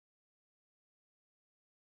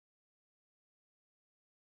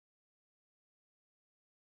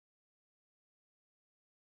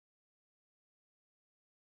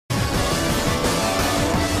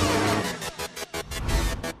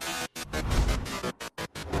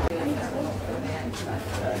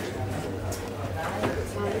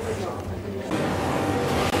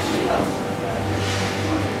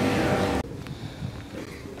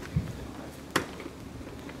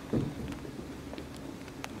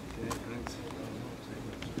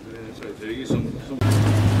do you some.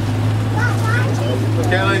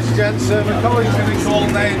 Okay, ladies and gents, my colleague's going to call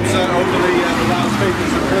names over the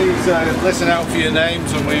loudspeakers, so please listen out for your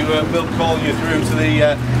names, and we will call you through to the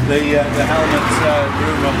helmet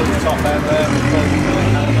room up at the top end there. We'll call you to the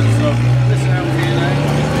helmet, so listen out for your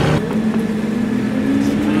names.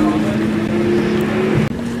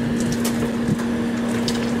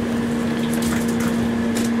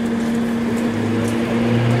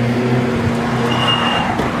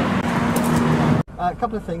 A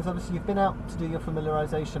couple of things. Obviously, you've been out to do your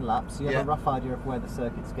familiarisation laps, so you have a rough idea of where the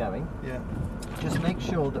circuit's going. Yeah. Just make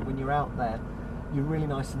sure that when you're out there, you're really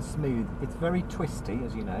nice and smooth. It's very twisty,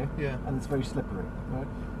 as you know, and it's very slippery. Right?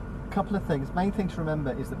 A couple of things. Main thing to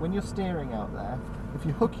remember is that when you're steering out there, if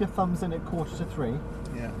you hook your thumbs in at 2:45,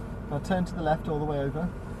 now turn to the left all the way over.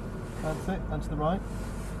 That's it. And to the right.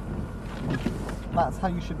 That's how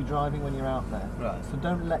you should be driving when you're out there. Right. So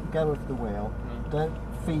don't let go of the wheel. Don't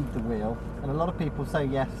feed the wheel. And a lot of people say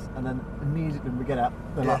yes, and then immediately when we get up,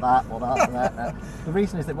 they're like that or that or that. The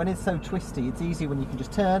reason is that when it's so twisty, it's easy when you can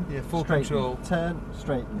just turn, full straighten, control. turn,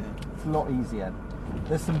 straighten. It's a lot easier.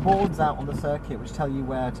 There's some boards out on the circuit which tell you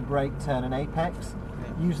where to brake, turn and apex.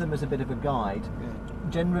 Use them as a bit of a guide.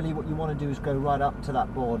 Generally what you want to do is go right up to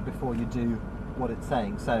that board before you do what it's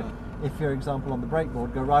saying. So if, for example, on the brake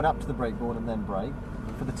board, go right up to the brake board and then brake.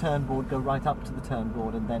 For the turn board, go right up to the turn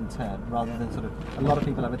board and then turn, rather than sort of, a lot of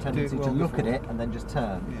people have a tendency to look at it and then just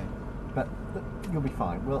turn. But you'll be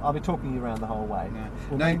fine. I'll be talking you around the whole way.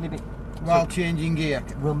 We'll mainly be, while changing gear?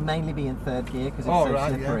 We'll mainly be in third gear because it's so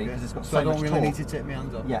slippery, because it's got so much torque. So I don't really need to take my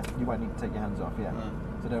hands off? Yeah, you won't need to take your hands off,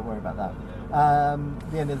 so don't worry about that.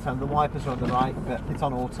 The end of the time, the wipers are on the right, but it's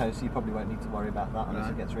on auto, so you probably won't need to worry about that unless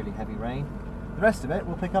it gets really heavy rain. The rest of it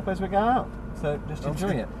we'll pick up as we go out, so just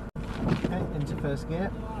enjoy it. Okay, into first gear.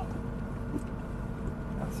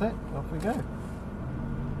 That's it, off we go.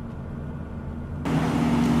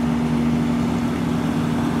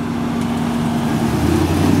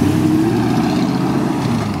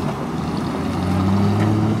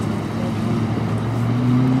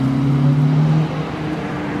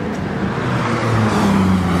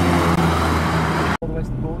 All the way to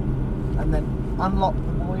the board, and then unlock the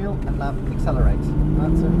wheel and now accelerate.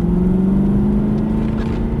 That's it.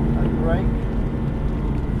 Brake,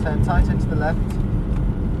 turn tight into the left,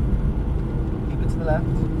 keep it to the left,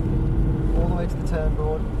 all the way to the turn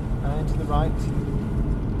board, and into the right.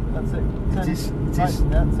 That's it. Turn right,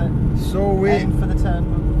 that's it. So weird. Aim for the turn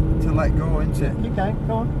board. To let go, isn't it? Keep going,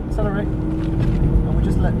 go on, accelerate. And we'll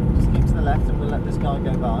just keep to the left, and we'll let this guy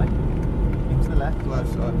go by. Keep to the left. Left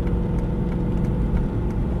side.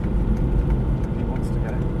 He wants to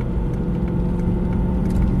go.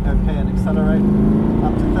 Okay, and accelerate.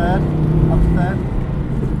 Up to third. Up to third.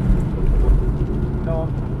 Go on.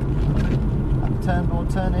 Up the turn board,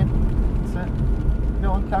 turn in. That's it. Go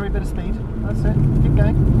on, carry a bit of speed. That's it. Keep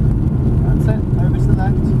going. That's it. Over to the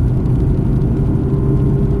left.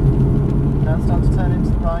 Now start to turn into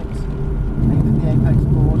the right. Into the apex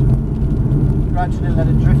board. Gradually let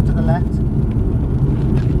it drift to the left.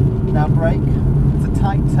 Now brake. It's a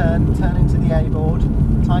tight turn. Turn into the A board.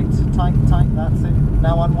 Tight, tight, tight. That's it.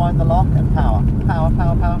 Now unwind the lock and power. Power,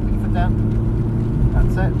 power, power. Put your foot down.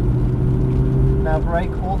 That's it. Now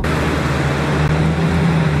brake all the way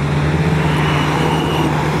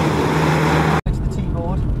to the T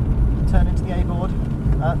board. Turn into the A board.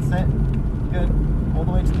 That's it. Good. All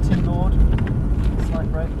the way to the T board. Slight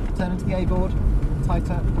brake. Turn into the A board.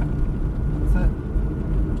 Tighter. That's it.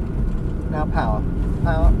 Now power.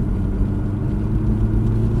 Power.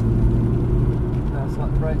 Now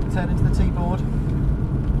slight brake. Turn into the T board.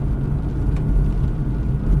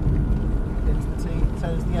 Into the T.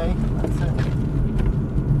 Turn into the A. That's it.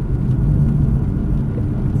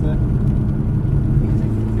 That's it. Easy.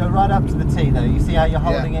 Go right up to the T though. You see how you're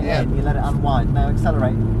holding it in? You let it unwind. Now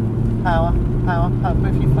accelerate. Power. Power. Power.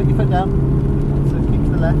 Put your foot down. So keep to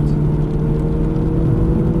the left.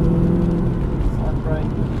 Slight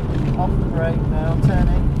brake. Off the brake now. Turn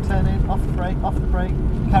in. Off the brake. Off the brake.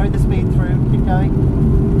 Carry the speed through. Keep going.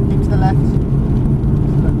 Keep to the left.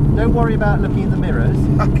 Don't worry about looking in the mirrors.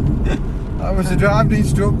 I was a driving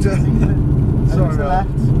instructor. Sorry. To the left.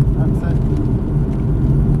 That's it.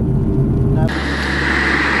 Now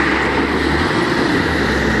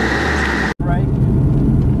brake.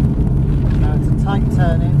 Now it's a tight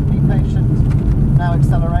turn in. Be patient. Now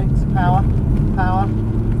accelerate. Power. Power.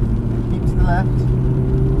 Keep to the left.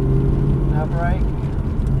 Now brake.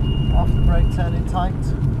 Off the brake. Turn in tight.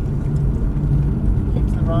 Keep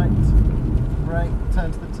to the right. Brake.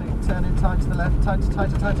 Turn to the T. Turn in tight to the left. Tighter,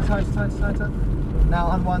 tighter, tighter, tighter, tighter, tighter.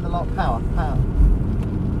 Now unwind the lock. Power. Power.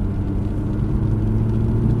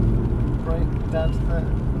 down to third.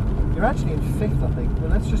 You're actually in fifth, I think. Well,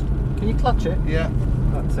 let's just. Can you clutch it? Yeah.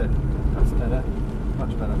 That's it. That's better.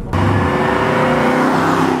 Much better.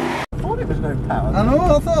 I thought it was no power. I know,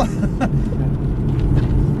 I thought.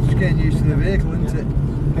 Just getting used to the vehicle, isn't it?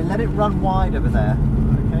 Okay, let it run wide over there.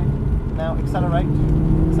 Okay. Now accelerate.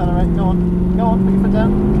 Accelerate. Go on. Go on. Put your foot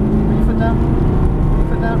down. Put your foot down. Put your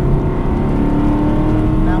foot down.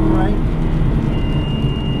 Now brake.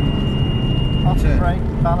 Off the brake.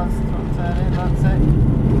 Balance. Turn in. That's it.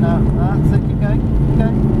 Now that's it. Keep going. Keep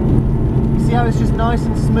going. You see how it's just nice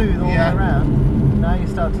and smooth all the way around? Now you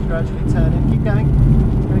start to gradually turn in. Keep going.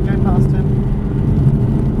 Go past him.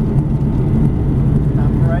 Now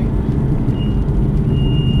brake.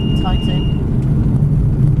 Tight in.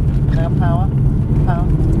 Now power. Power.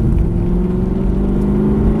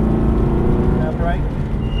 Now brake.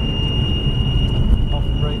 Off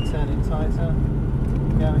the brake, turn in tighter.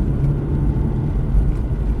 Keep going.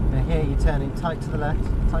 Now here you turn in tight to the left.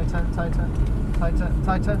 Tighter, tighter, tighter,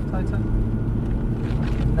 tighter, tighter.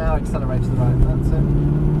 Now accelerate to the right. That's it.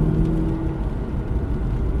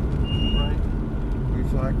 Right. Blue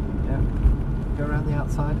flag. Yeah. Go around the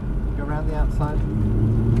outside. Go around the outside.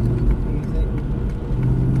 Easy.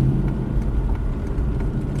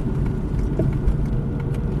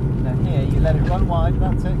 Now here you let it run wide.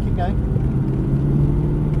 That's it. Keep going.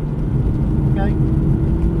 Keep going.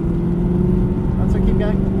 That's it. Keep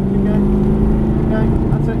going. Keep going. Keep going.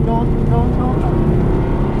 That's it. Go on. Go on. Go on.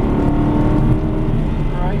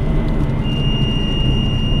 Right.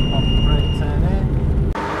 Off the brake. Turn in.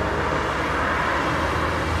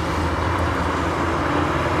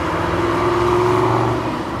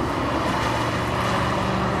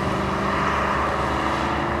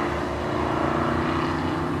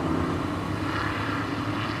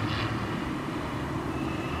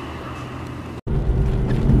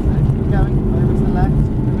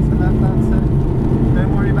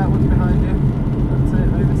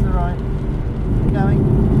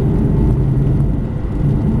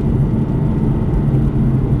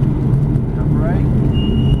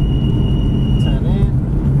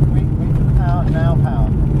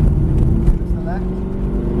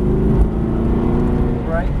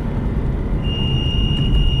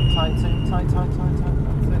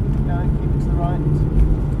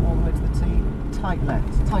 Tight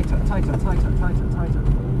left, tighter, tighter, tighter, tighter, tighter.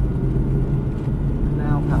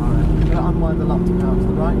 Now power it. You've got to unwind the lock to power to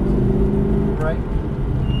the right. Brake.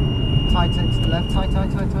 Tight into the left, tight,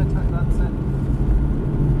 tight, tight, tight, tight, that's it.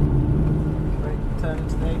 Brake, turn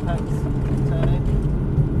into the apex, turn in.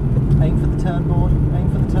 Aim for the turn board, aim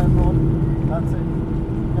for the turn board. That's it.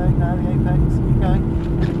 Going now the apex, keep going.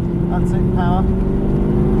 That's it, power.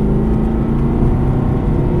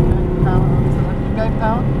 Okay, power, onto the left, keep going,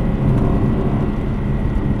 power.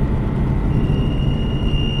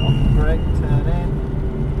 Brake, turn in.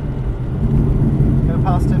 Go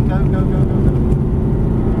past him, go, go, go, go, go.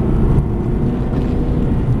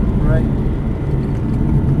 Brake.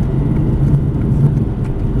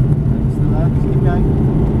 To the left, keep going.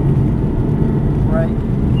 Brake.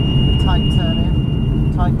 Tight turn in.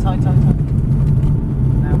 Tight, tight, tight, tight.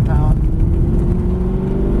 Now power.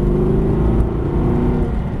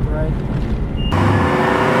 Brake.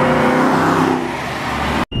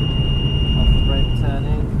 Off the brake, turn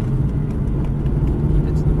in.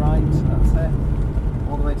 That's it.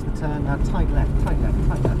 All the way to the turn. Now tight left, tight left,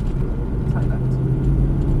 tight left, tight left.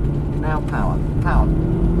 Now power, power.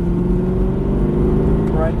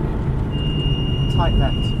 Brake. Tight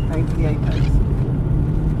left. Aim for the apex.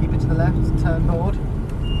 Keep it to the left. Turn board.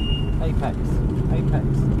 Apex. Apex.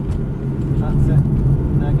 That's it.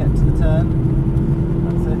 Now get to the turn.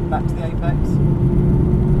 That's it. Back to the apex.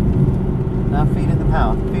 Now feed in the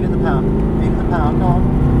power. Feed in the power. Feed in the power. Go on.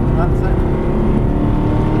 That's it.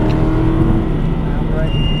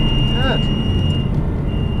 Brake. Good.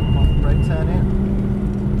 Off the brake, turn in.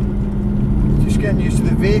 Just getting used to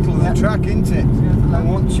the vehicle and the track, isn't it? And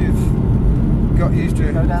once you've got used to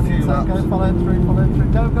it, go down the inside, go, follow him through, follow him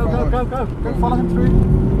through. Go, go, go, go, go. Go, follow him through.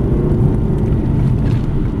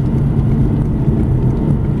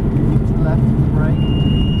 Keep to the left, brake.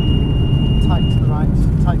 Tight to the right,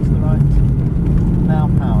 tight to the right. Now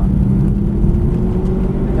power.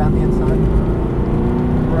 Go down the inside.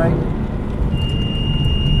 Brake.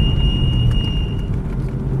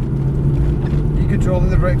 Controlling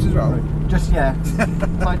the brakes as well? Just, yeah.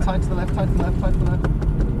 Tight, tight to the left, tight to the left, tight to the left.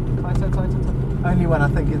 Tight, tight, tight, tight, tight. Only when I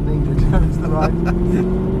think it's needed. Turn to the right.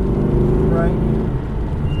 Brake.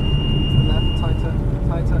 To the left, tighter,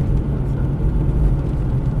 tighter.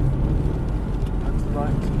 And to the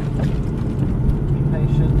right. Be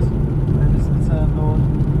patient. Over to the turn board.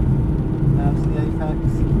 Now to the apex.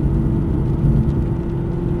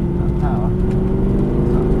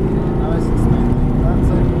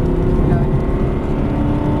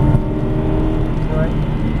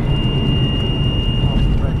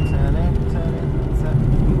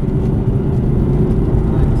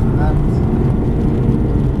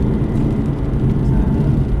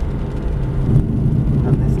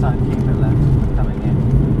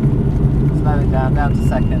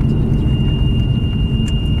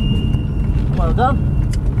 Well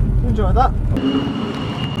done. Enjoy that.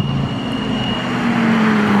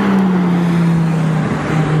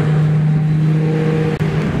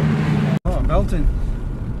 Oh, I'm belting.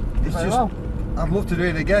 It's Very just, well. I'd love to do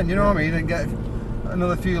it again, you know what I mean, and get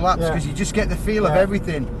another few laps, because you just get the feel of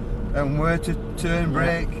everything and where to turn,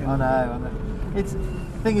 brake. And I know. It's the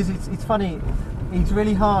thing is, it's funny. It's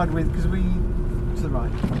really hard with, because we to the right.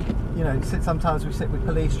 You know, sometimes we sit with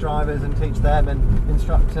police drivers and teach them, and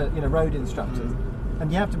road instructors,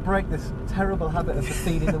 and you have to break this terrible habit of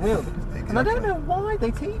feeding the wheel. Because, Exactly. And I don't know why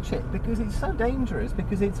they teach it, because it's so dangerous.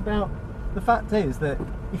 Because it's about, the fact is that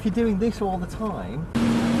if you're doing this all the time.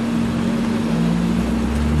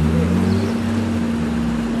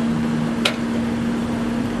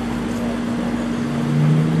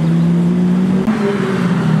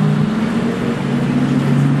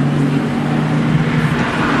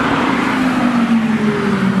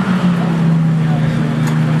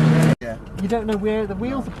 You don't know where the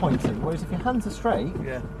wheels are pointing, whereas if your hands are straight,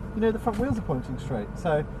 you know the front wheels are pointing straight.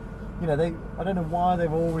 So, you know, I don't know why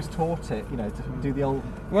they've always taught it, you know, to do the old...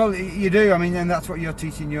 Well, you do, I mean, and that's what you're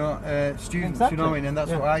teaching your students, Exactly. you know what I mean, and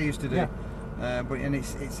that's what I used to do. Yeah. But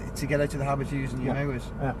it's to get out of the habit of using your mirrors.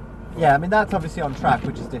 Yeah, I mean, that's obviously on track,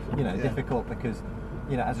 which is difficult, because,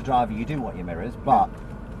 you know, as a driver you do want your mirrors, but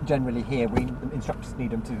generally here the instructors need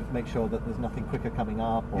them to make sure that there's nothing quicker coming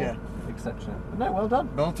up, or etc. But no, well done.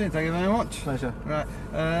 Belting, thank you very much. Pleasure. Right,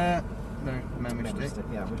 no, memory stick.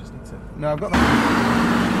 Yeah, we just need to... No, I've got that.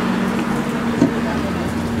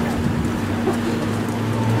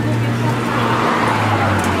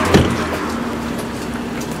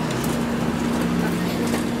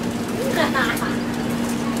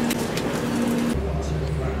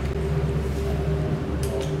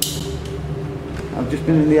 I've just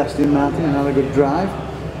been in the Aston Martin and had a good drive.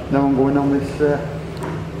 Now I'm going on this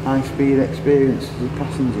high-speed experience as a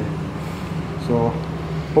passenger. So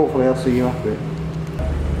hopefully I'll see you after it.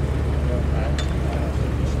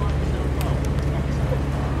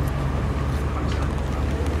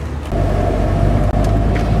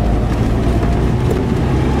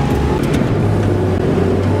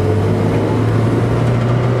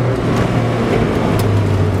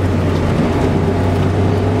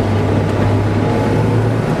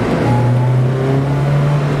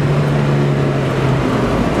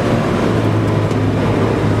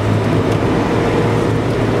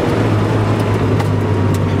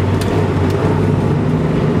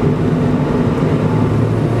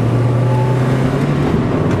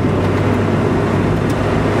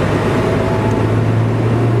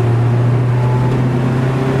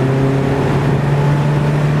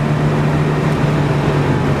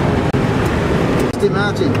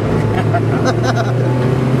 Martin.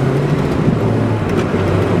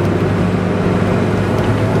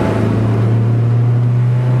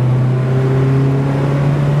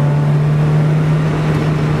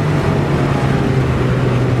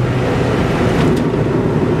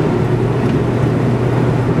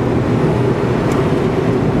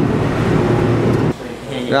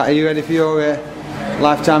 Right, are you ready for your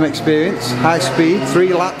lifetime experience? High speed,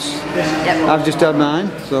 3 laps. Yep. I've just had mine,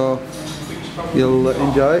 so you'll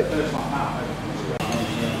enjoy it.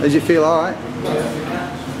 Does it feel alright?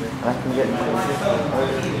 I can get it.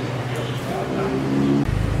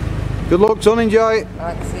 Good luck, son, enjoy it.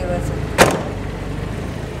 Alright, see you later.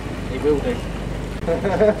 He will do.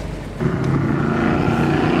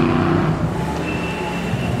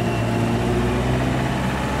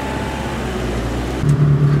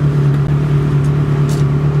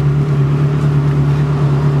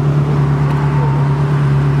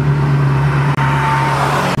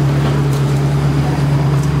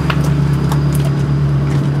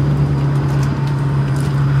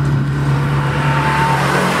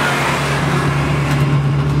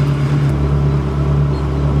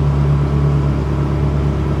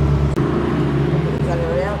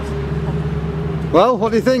 Well, what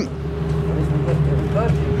do you think?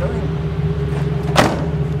 Good.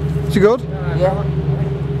 Is it good? Yeah.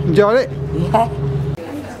 Enjoyed it? Yeah.